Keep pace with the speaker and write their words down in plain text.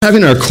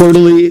having our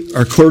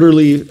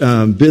quarterly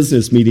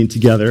business meeting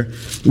together,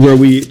 where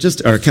we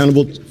just are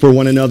accountable for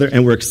one another,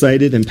 and we're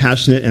excited and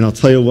passionate. And I'll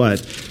tell you what,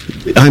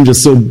 I'm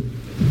just so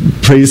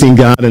praising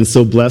God and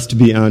so blessed to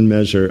be on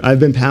measure.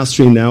 I've been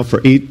pastoring now for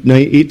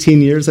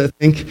 18 years, I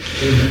think,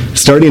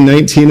 starting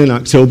 19 in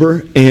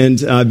October,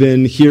 and I've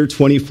been here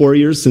 24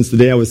 years since the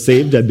day I was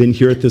saved. I've been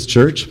here at this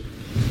church,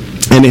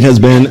 and it has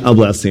been a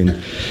blessing.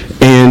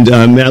 And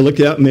I look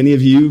at many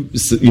of you,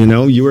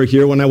 you were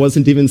here when I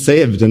wasn't even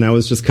saved, and I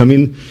was just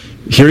hearing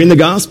the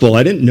gospel.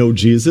 I didn't know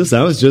Jesus.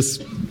 I was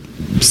just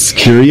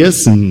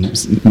curious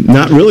and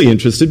not really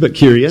interested, but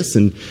curious,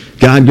 and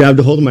God grabbed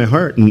a hold of my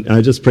heart, and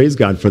I just praise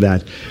God for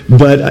that.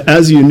 But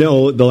as you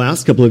know, the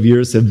last couple of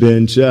years have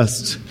been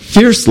just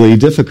fiercely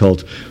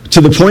difficult,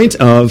 to the point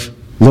of,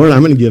 Lord,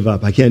 I'm going to give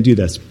up. I can't do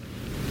this.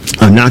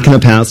 I'm not going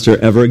to pastor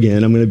ever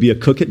again. I'm going to be a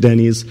cook at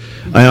Denny's.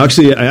 I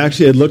actually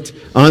had looked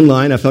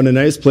online. I found a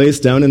nice place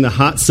down in the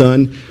hot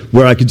sun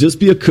where I could just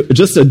be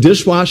just a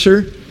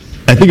dishwasher.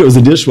 I think it was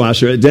a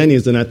dishwasher at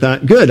Denny's, and I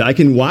thought, good, I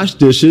can wash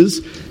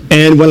dishes,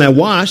 and when I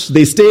wash,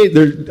 they stay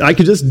there. I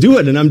could just do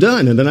it, and I'm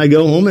done. And then I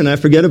go home, and I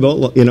forget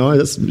about, I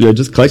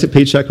just collect a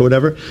paycheck or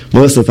whatever.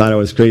 Melissa thought I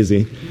was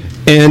crazy.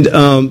 And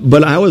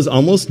but I was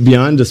almost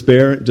beyond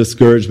despair,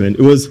 discouragement.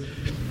 It was,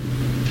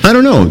 I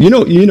don't know.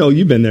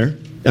 You've been there,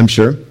 I'm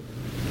sure.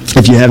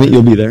 If you haven't,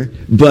 you'll be there.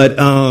 But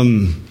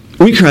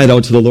we cried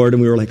out to the Lord,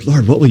 and we were like,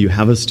 Lord, what will you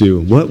have us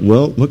do?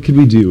 What could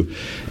we do?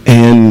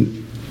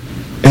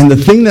 And the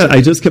thing that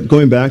I just kept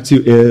going back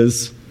to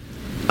is,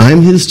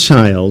 I'm his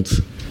child,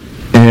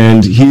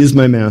 and he is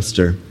my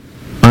master.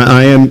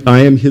 I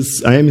am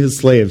his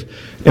slave,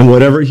 and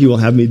whatever he will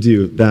have me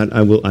do, that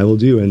I will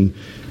do. And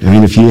I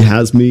mean, if he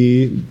has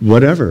me,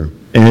 whatever.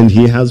 And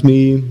he has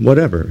me,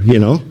 whatever,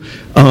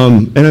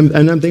 and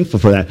I'm thankful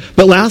for that.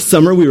 But last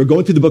summer, we were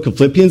going through the book of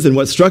Philippians, and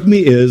what struck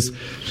me is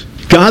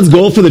God's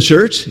goal for the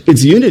church,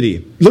 it's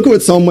unity. Look at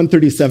what Psalm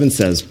 137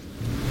 says.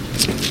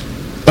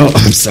 Oh,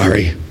 I'm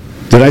sorry.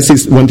 Did I say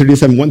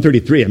 137?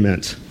 133, I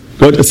meant.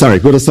 Go to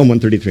Psalm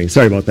 133.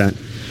 Sorry about that.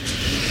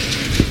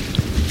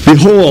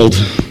 Behold,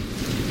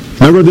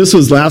 remember this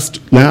was last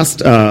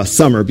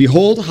summer.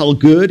 Behold how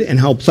good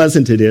and how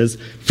pleasant it is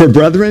for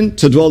brethren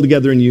to dwell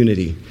together in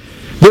unity.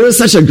 There is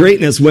such a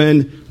greatness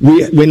when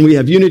we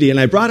have unity. And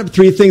I brought up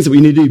three things that we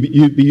need to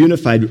be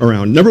unified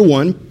around. Number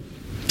one,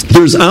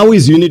 there's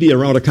always unity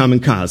around a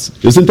common cause,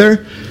 isn't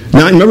there?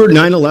 Remember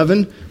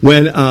 9/11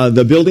 when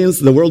the buildings,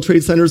 the World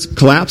Trade Centers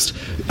collapsed?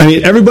 I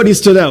mean, everybody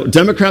stood out.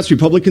 Democrats,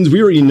 Republicans,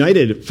 we were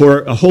united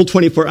for a whole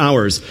 24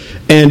 hours.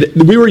 And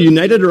we were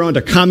united around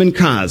a common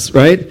cause,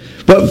 right?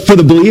 But for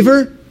the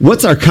believer,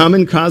 what's our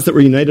common cause that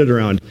we're united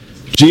around?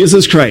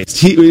 Jesus Christ.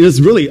 He is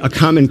really a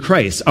common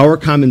Christ, our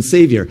common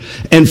Savior.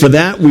 And for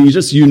that, we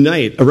just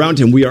unite around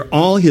him. We are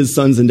all his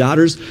sons and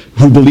daughters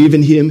who believe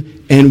in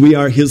him, and we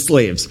are his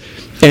slaves.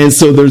 And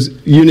so there's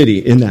unity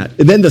in that.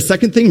 And then the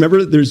second thing,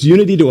 remember, there's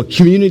unity to a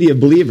community of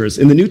believers.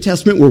 In the New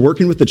Testament, we're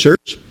working with the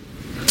church,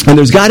 and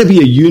there's got to be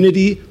a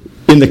unity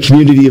in the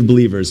community of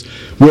believers,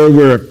 where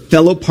we're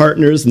fellow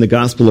partners in the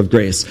gospel of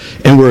grace,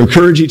 and we're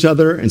encouraging each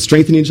other and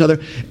strengthening each other,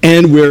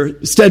 and we're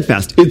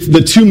steadfast. It's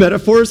the two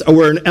metaphors are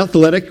we're an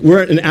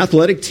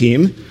athletic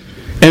team,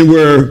 and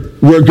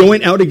we're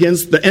going out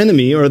against the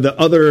enemy or the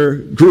other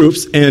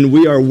groups, and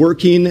we are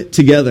working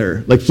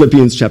together, like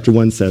Philippians chapter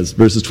 1 says,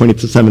 verses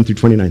 27 through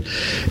 29.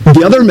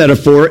 The other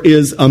metaphor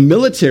is a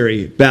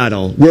military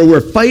battle, where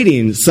we're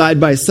fighting side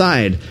by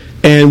side,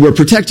 and we're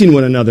protecting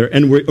one another,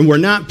 and we're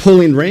not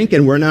pulling rank,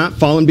 and we're not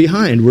falling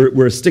behind.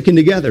 We're sticking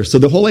together. So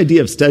the whole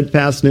idea of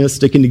steadfastness,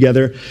 sticking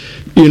together,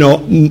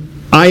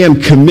 I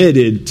am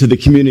committed to the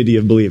community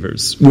of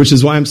believers, which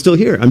is why I'm still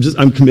here.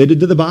 I'm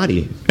committed to the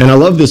body, and I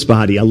love this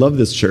body. I love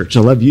this church. I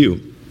love you.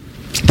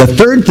 The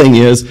third thing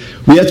is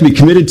we have to be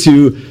committed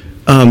to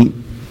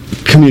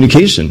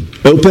communication,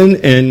 open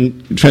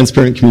and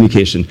transparent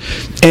communication.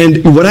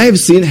 And what I have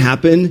seen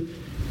happen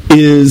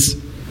is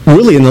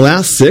really in the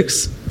last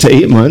 6 to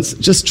 8 months,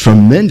 just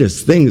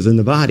tremendous things in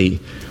the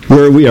body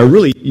where we are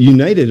really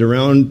united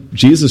around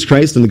Jesus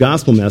Christ and the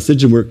gospel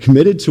message, and we're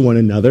committed to one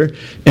another,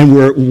 and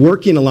we're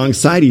working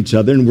alongside each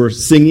other, and we're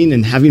singing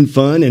and having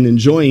fun and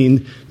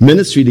enjoying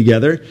ministry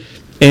together.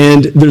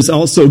 And there's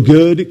also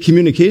good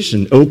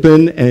communication,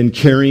 open and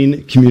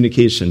caring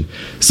communication.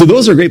 So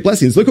those are great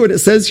blessings. Look at what it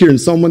says here in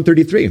Psalm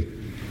 133.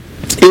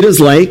 It is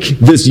like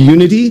this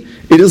unity,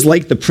 it is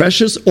like the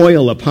precious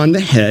oil upon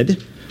the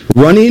head,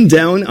 running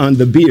down on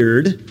the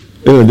beard.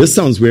 Oh, this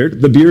sounds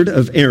weird. The beard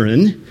of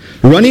Aaron,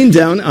 running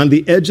down on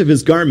the edge of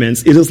his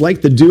garments. It is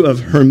like the dew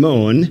of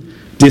Hermon,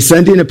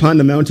 descending upon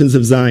the mountains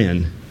of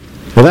Zion.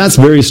 Well, that's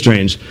very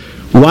strange.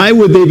 Why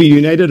would they be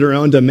united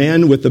around a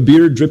man with a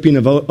beard dripping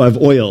of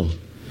oil?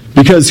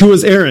 Because who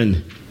was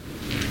Aaron?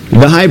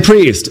 The high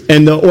priest.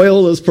 And the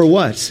oil is for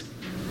what?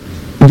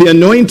 The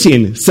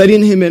anointing,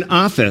 setting him in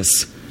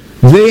office.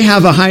 They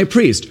have a high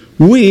priest.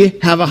 We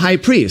have a high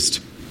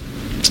priest.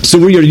 So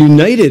we are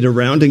united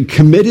around and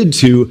committed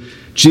to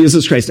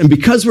Jesus Christ. And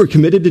because we're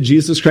committed to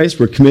Jesus Christ,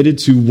 we're committed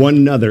to one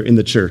another in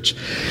the church.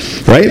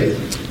 Right?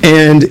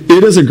 And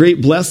it is a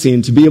great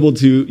blessing to be able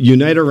to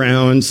unite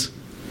around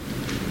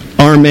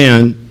our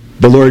man,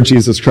 the Lord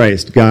Jesus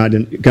Christ, God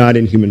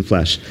in human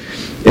flesh.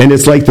 And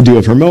it's like the dew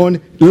of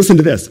Hermon. Listen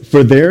to this.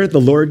 For there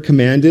the Lord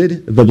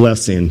commanded the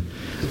blessing.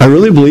 I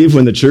really believe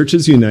when the church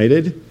is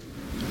united,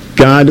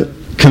 God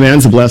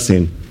commands a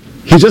blessing.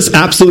 He just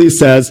absolutely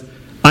says,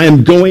 I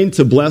am going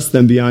to bless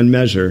them beyond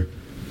measure.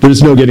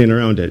 There's no getting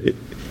around it.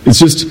 It's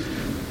just,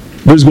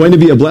 there's going to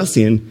be a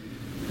blessing.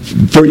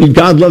 For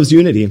God loves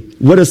unity.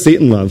 What does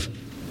Satan love?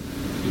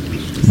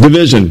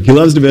 Division. He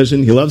loves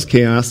division. He loves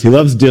chaos. He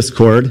loves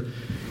discord.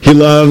 He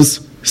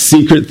loves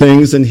secret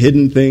things and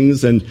hidden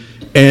things, and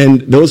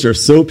those are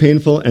so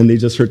painful, and they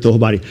just hurt the whole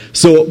body.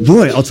 So,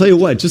 boy, I'll tell you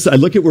what, I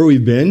look at where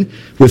we've been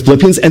with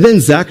Philippians, and then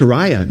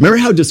Zechariah. Remember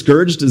how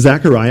discouraged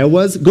Zechariah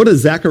was? Go to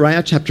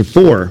Zechariah chapter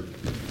 4.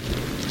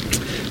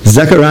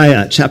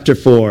 Zechariah chapter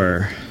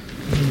 4.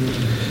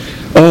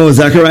 Oh,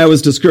 Zechariah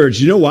was discouraged.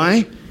 You know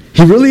why?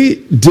 He really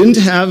didn't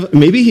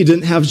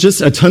have just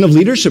a ton of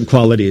leadership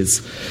qualities.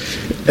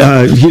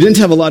 He didn't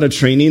have a lot of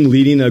training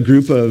leading a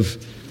group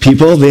of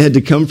people. They had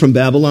to come from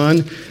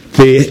Babylon.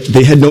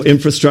 They had no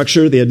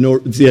infrastructure. They had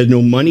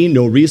no money,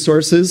 no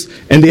resources,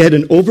 and they had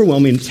an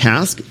overwhelming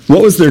task.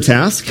 What was their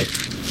task?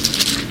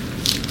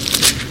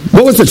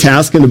 What was the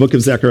task in the book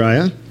of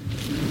Zechariah?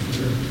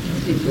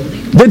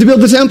 They had to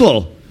build the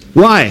temple.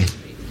 Why?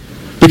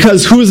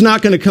 Because who's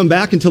not going to come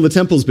back until the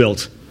temple's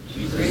built?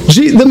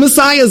 The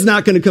Messiah is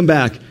not going to come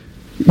back.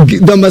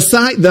 The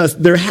Messiah,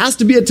 there has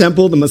to be a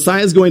temple. The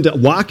Messiah is going to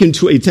walk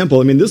into a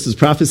temple. I mean, this is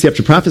prophecy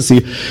after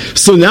prophecy.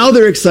 So now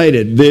they're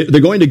excited.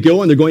 They're going to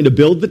go and they're going to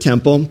build the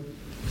temple,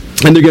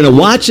 and they're going to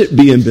watch it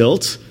being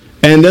built.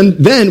 And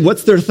then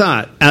what's their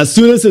thought? As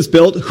soon as it's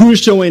built, who's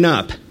showing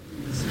up?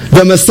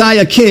 The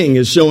Messiah King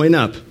is showing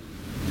up,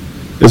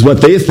 is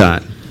what they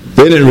thought.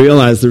 They didn't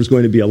realize there's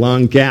going to be a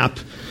long gap,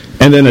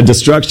 and then a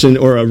destruction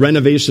or a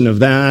renovation of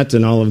that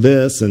and all of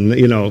this. And,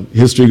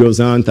 history goes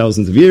on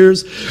thousands of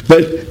years.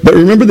 But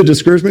remember the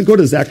discouragement? Go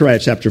to Zechariah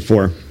chapter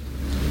 4.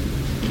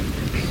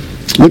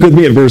 Look with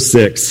me at verse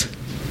 6.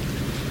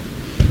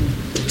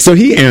 So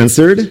he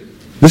answered.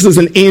 This is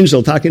an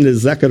angel talking to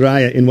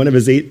Zechariah in one of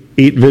his eight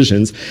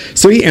visions.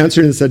 So he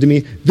answered and said to me,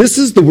 this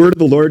is the word of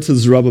the Lord to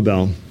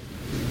Zerubbabel.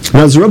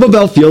 Now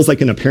Zerubbabel feels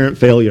like an apparent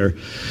failure.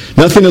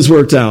 Nothing has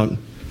worked out.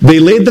 They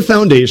laid the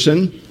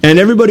foundation, and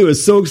everybody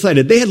was so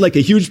excited. They had like a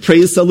huge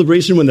praise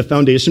celebration when the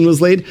foundation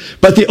was laid.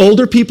 But the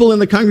older people in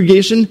the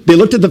congregation, they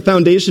looked at the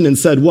foundation and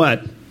said,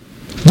 what?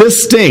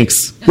 This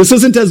stinks. This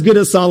isn't as good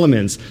as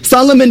Solomon's.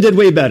 Solomon did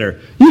way better.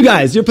 You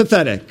guys, you're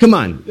pathetic. Come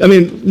on. I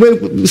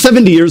mean,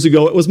 70 years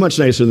ago, it was much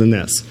nicer than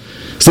this.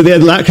 So they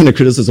had that kind of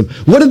criticism.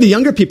 What did the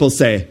younger people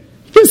say?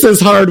 This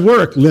is hard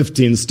work,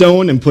 lifting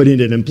stone and putting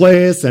it in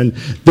place. And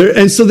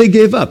so they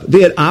gave up.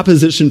 They had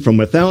opposition from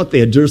without. They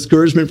had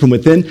discouragement from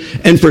within.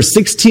 And for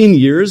 16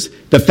 years,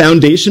 the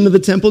foundation of the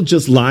temple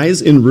just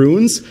lies in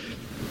ruins.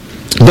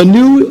 The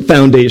new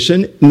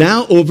foundation,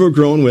 now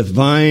overgrown with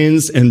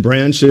vines and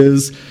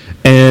branches,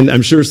 and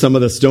I'm sure some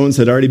of the stones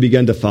had already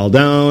begun to fall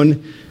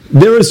down.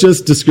 There was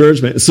just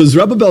discouragement. So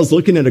Zerubbabel's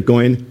looking at it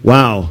going,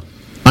 wow.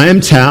 I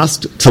am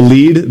tasked to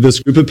lead this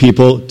group of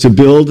people to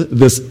build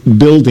this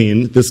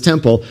building, this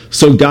temple,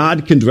 so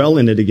God can dwell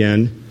in it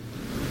again.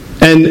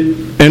 And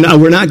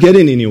we're not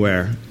getting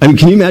anywhere. I mean,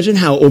 can you imagine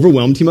how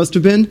overwhelmed he must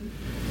have been?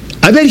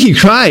 I bet he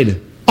cried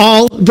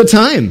all the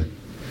time.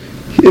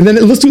 And then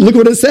look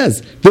what it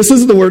says. This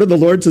is the word of the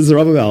Lord to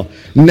Zerubbabel.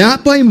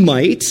 Not by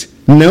might,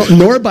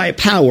 nor by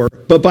power,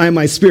 but by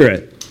my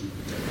spirit.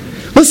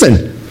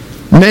 Listen,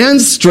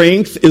 man's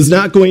strength is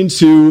not going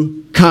to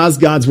cause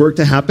God's work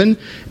to happen,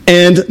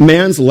 and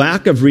man's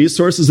lack of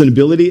resources and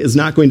ability is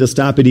not going to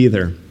stop it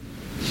either.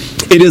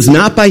 It is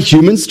not by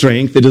human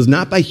strength. It is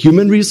not by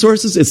human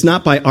resources. It's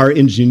not by our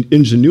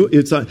ingenuity.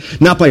 It's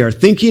not by our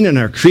thinking and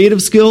our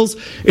creative skills.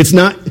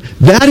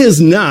 That is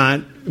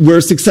not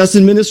where success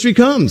in ministry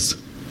comes.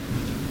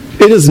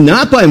 It is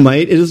not by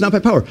might. It is not by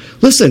power.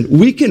 Listen,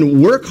 we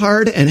can work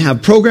hard and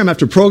have program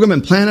after program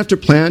and plan after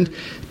plan,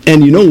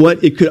 and you know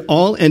what? It could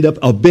all end up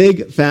a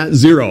big fat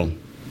zero.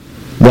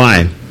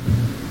 Why?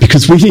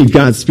 Because we need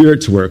God's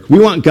Spirit to work. We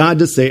want God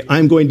to say,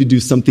 I'm going to do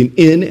something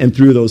in and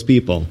through those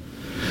people.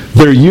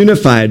 They're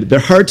unified. Their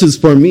heart is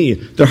for me.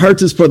 Their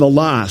heart is for the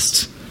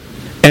lost.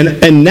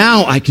 And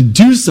now I can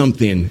do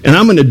something, and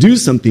I'm going to do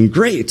something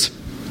great.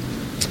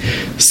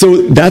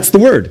 So that's the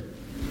word.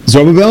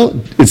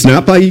 Zerubbabel, it's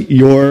not by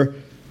your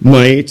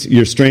might,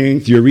 your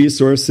strength, your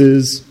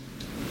resources,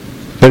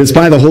 but it's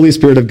by the Holy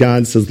Spirit of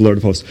God, says the Lord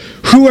of hosts.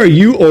 Who are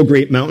you, O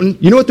great mountain?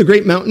 You know what the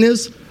great mountain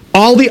is?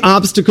 All the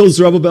obstacles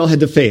Zerubbabel had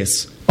to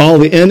face. All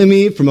the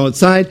enemy from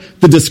outside,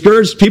 the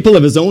discouraged people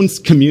of his own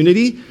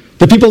community,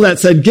 the people that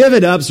said, give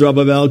it up,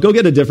 Zerubbabel, go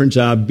get a different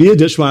job, be a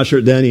dishwasher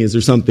at Denny's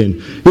or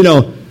something.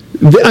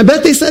 I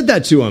bet they said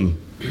that to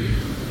him.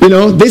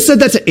 They said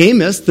that to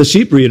Amos, the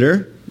sheep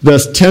breeder, the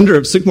tender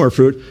of sycamore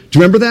fruit. Do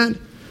you remember that?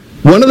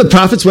 One of the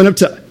prophets went up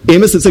to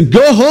Amos and said,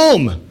 go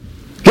home.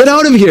 Get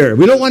out of here.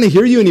 We don't want to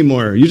hear you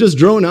anymore. You just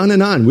drone on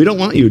and on. We don't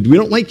want you. We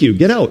don't like you.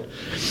 Get out.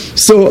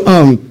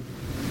 So,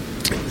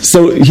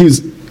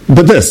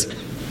 But this,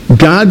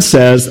 God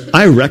says,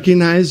 I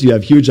recognize you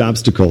have huge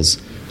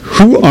obstacles.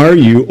 Who are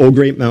you, O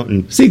great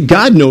mountain? See,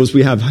 God knows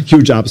we have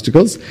huge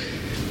obstacles.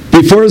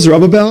 Before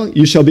Zerubbabel,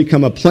 you shall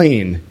become a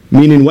plain,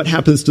 meaning what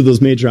happens to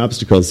those major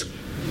obstacles?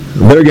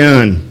 They're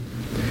gone.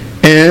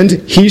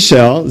 And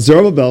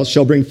Zerubbabel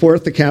shall bring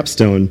forth the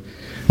capstone.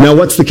 Now,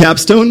 what's the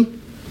capstone?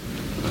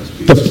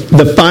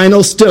 The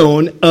final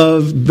stone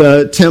of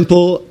the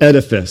temple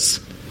edifice.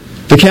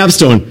 The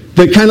capstone.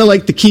 Kind of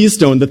like the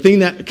keystone, the thing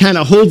that kind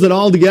of holds it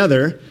all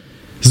together.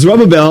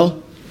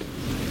 Zerubbabel,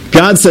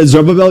 God said,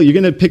 Zerubbabel, you're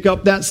going to pick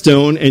up that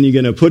stone and you're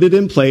going to put it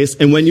in place.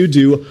 And when you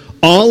do,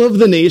 all of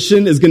the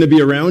nation is going to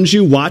be around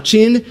you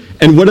watching.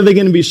 And what are they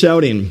going to be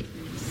shouting?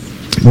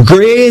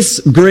 Grace,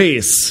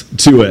 grace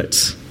to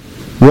it.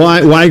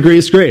 Why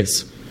grace,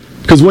 grace?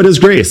 Because what is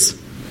grace?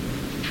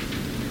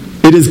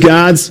 It is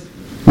God's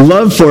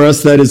love for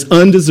us that is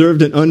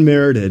undeserved and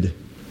unmerited.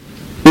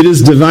 It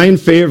is divine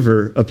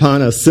favor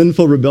upon us,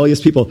 sinful,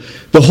 rebellious people.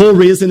 The whole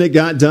reason it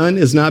got done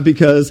is not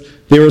because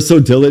they were so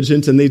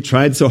diligent and they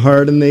tried so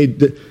hard.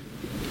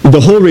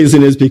 The whole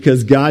reason is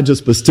because God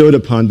just bestowed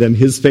upon them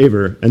his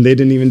favor, and they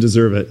didn't even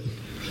deserve it.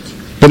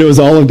 But it was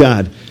all of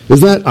God.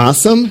 Isn't that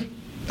awesome?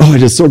 Oh,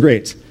 it is so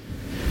great.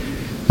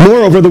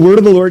 Moreover, the word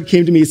of the Lord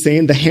came to me,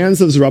 saying, the hands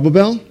of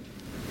Zerubbabel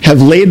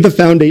have laid the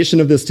foundation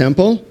of this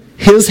temple.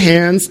 His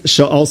hands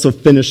shall also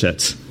finish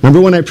it. Remember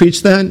when I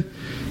preached that?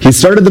 He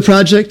started the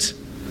project.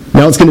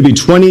 Now it's going to be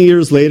 20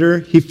 years later.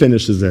 He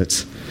finishes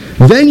it.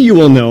 Then you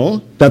will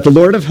know that the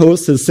Lord of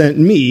hosts has sent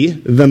me,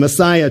 the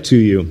Messiah, to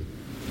you.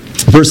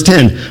 Verse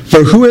 10,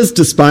 for who has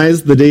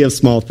despised the day of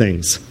small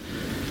things?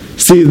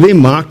 See, they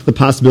mocked the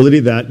possibility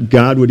that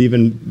God would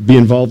even be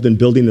involved in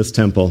building this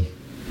temple.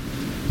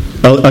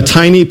 A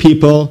tiny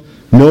people,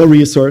 no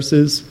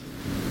resources.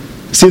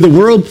 See, the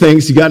world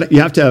thinks you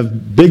have to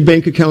have big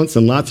bank accounts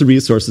and lots of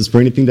resources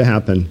for anything to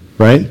happen,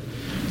 right?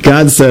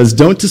 God says,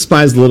 don't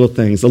despise little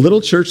things. A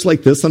little church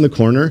like this on the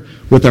corner,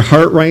 with their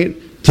heart right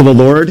to the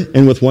Lord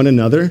and with one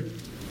another,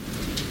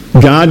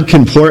 God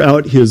can pour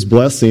out his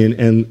blessing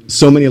and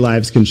so many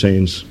lives can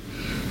change.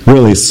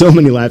 Really, so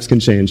many lives can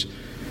change.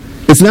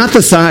 It's not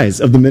the size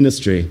of the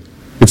ministry.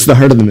 It's the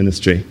heart of the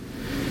ministry.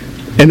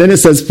 And then it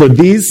says, for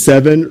these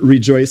 7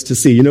 rejoice to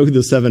see. You know who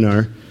the 7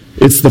 are?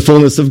 It's the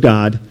fullness of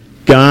God.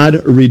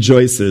 God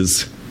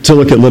rejoices to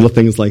look at little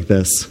things like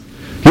this.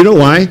 You know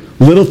why?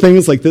 Little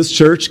things like this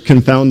church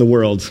confound the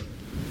world.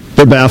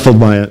 They're baffled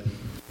by it.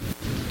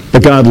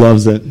 But God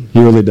loves it. He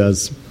really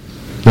does.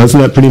 Now, isn't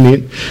that pretty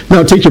neat?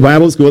 Now, take your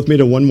Bibles, go with me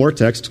to one more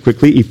text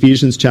quickly,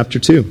 Ephesians chapter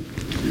 2.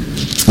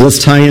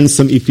 Let's tie in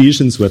some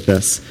Ephesians with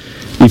this.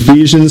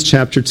 Ephesians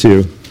chapter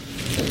 2.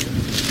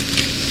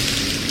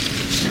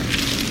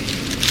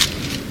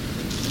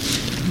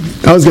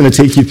 I was going to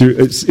take you through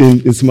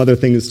in some other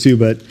things too,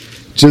 but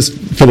just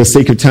for the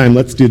sake of time,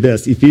 let's do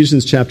this.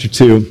 Ephesians chapter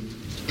 2.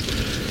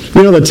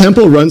 You know, the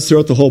temple runs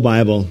throughout the whole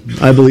Bible.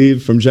 I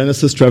believe from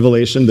Genesis to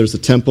Revelation, there's a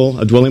temple,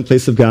 a dwelling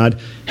place of God.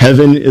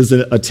 Heaven is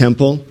a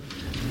temple.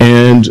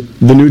 And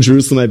the New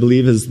Jerusalem, I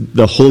believe, is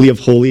the Holy of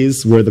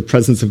Holies, where the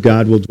presence of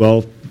God will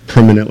dwell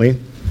permanently.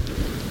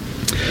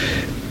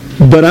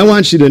 But I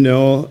want you to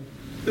know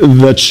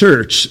the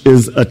church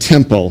is a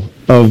temple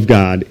of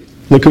God.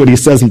 Look at what he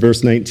says in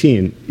verse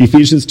 19.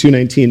 Ephesians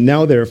 2:19.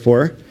 Now,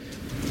 therefore,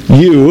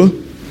 you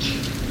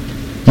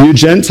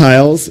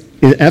Gentiles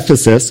in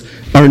Ephesus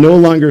are no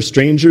longer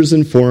strangers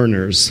and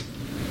foreigners.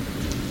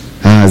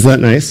 Is that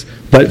nice?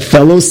 But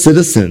fellow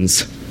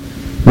citizens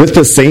with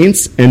the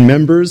saints and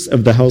members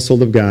of the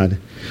household of God.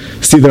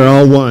 See, they're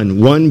all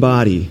one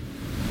body,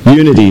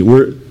 unity.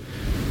 We're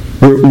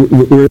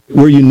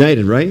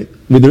united, right?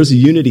 There's a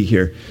unity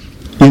here.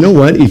 You know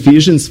what?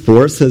 Ephesians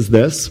 4 says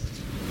this.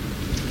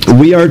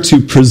 We are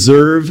to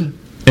preserve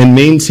and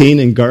maintain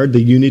and guard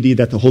the unity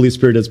that the Holy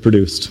Spirit has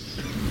produced.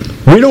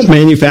 We don't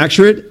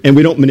manufacture it and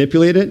we don't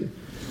manipulate it.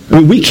 I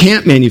mean, we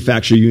can't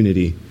manufacture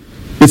unity.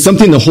 It's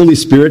something the Holy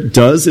Spirit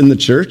does in the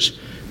church,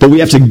 but we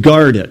have to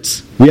guard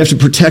it. We have to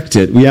protect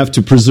it. We have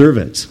to preserve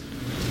it.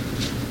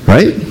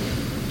 Right?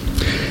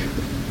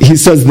 He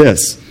says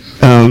this,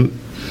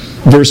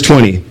 verse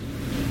 20.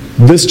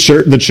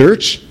 The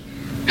church,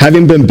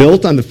 having been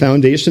built on the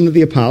foundation of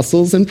the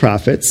apostles and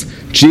prophets,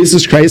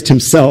 Jesus Christ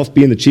himself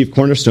being the chief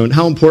cornerstone.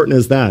 How important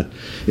is that?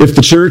 If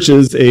the church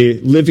is a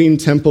living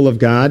temple of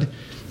God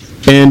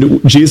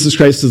and Jesus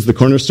Christ is the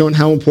cornerstone,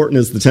 how important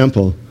is the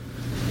temple?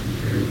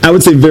 I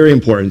would say very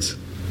important.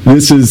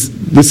 This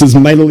is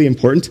mightily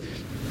important.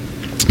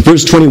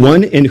 Verse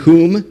 21, in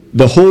whom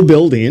the whole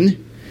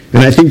building,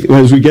 and I think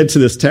as we get to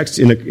this text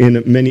in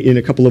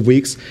a couple of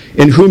weeks,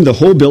 in whom the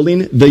whole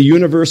building, the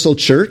universal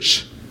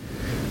church,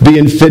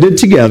 being fitted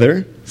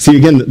together. See,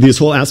 again, these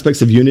whole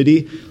aspects of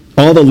unity.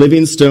 All the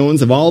living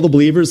stones of all the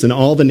believers in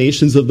all the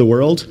nations of the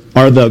world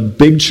are the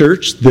big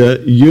church,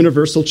 the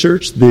universal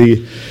church,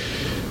 the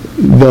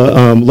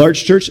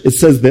large church. It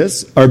says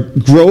this,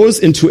 grows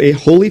into a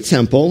holy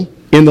temple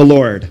in the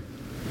Lord.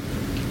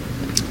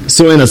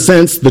 So in a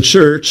sense, the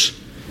church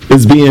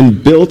is being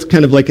built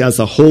kind of like as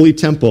a holy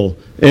temple.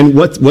 And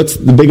what's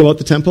the big about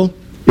the temple?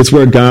 It's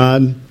where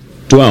God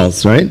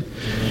dwells, right?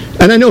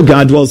 And I know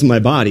God dwells in my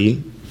body.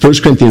 1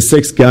 Corinthians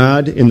 6,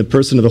 God in the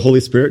person of the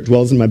Holy Spirit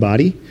dwells in my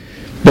body.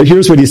 But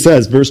here's what he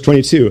says, verse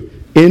 22.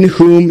 In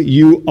whom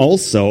you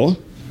also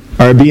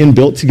are being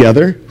built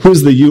together.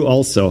 Who's the you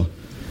also?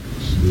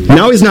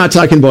 Now he's not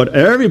talking about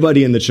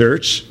everybody in the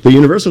church, the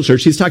universal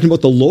church. He's talking about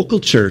the local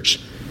church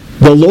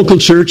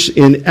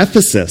in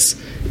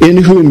Ephesus, in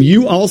whom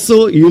you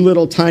also, you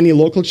little tiny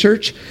local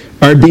church,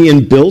 are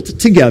being built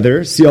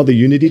together, see all the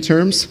unity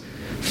terms,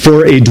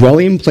 for a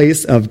dwelling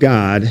place of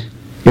God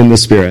in the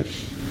Spirit.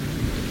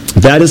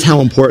 That is how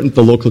important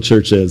the local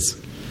church is.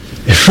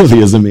 It really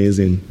is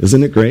amazing.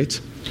 Isn't it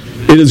great?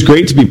 It is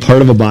great to be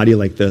part of a body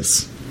like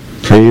this.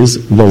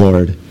 Praise the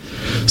Lord.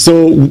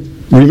 So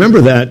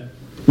remember that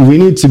we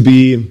need to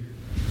be,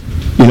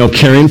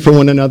 caring for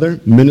one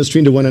another,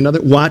 ministering to one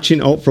another,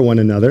 watching out for one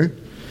another,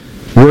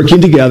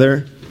 working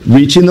together,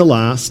 reaching the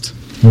lost,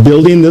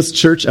 building this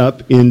church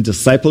up in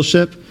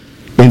discipleship,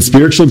 in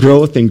spiritual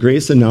growth, in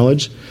grace and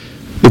knowledge.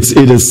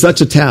 It is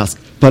such a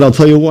task. But I'll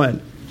tell you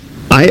what,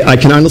 I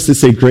can honestly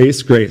say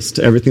grace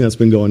to everything that's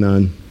been going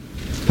on.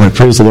 Boy,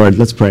 praise the Lord.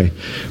 Let's pray.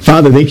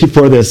 Father, thank you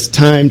for this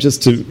time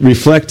just to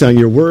reflect on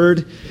your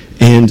word.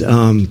 And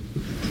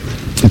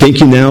thank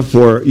you now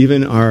for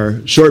even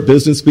our short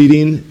business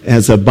meeting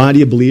as a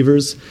body of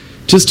believers,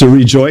 just to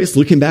rejoice,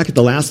 looking back at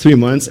the last 3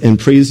 months and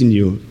praising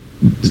you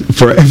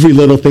for every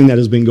little thing that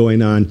has been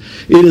going on.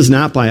 It is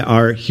not by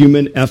our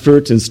human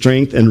effort and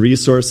strength and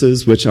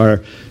resources, which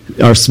are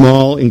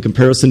small in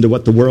comparison to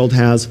what the world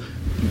has.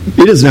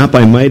 It is not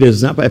by might, it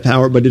is not by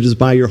power, but it is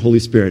by your Holy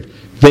Spirit.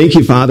 Thank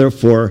you, Father,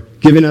 for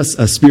giving us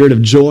a spirit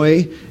of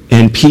joy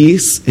and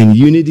peace and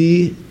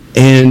unity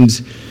and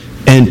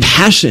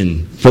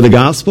passion for the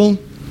gospel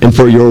and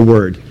for your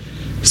word.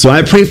 So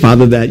I pray,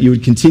 Father, that you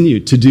would continue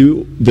to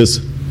do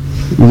this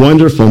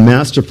wonderful,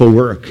 masterful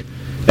work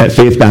at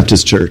Faith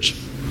Baptist Church.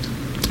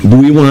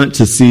 We want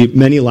to see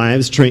many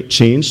lives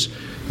changed,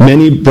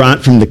 many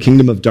brought from the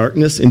kingdom of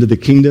darkness into the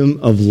kingdom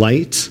of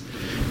light.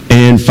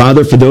 And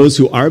Father, for those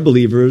who are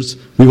believers,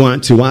 we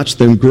want to watch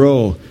them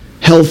grow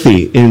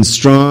healthy in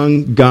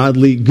strong,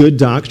 godly, good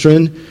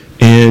doctrine,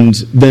 and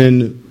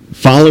then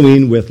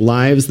following with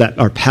lives that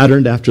are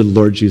patterned after the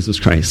Lord Jesus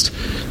Christ.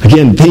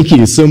 Again, thank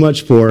you so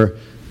much for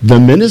the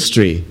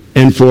ministry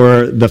and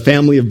for the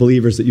family of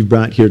believers that you've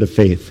brought here to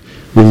faith.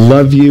 We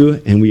love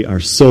you, and we are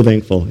so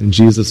thankful. In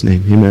Jesus'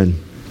 name, amen.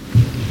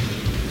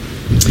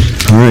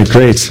 All right,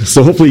 great.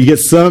 So hopefully you get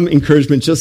some encouragement just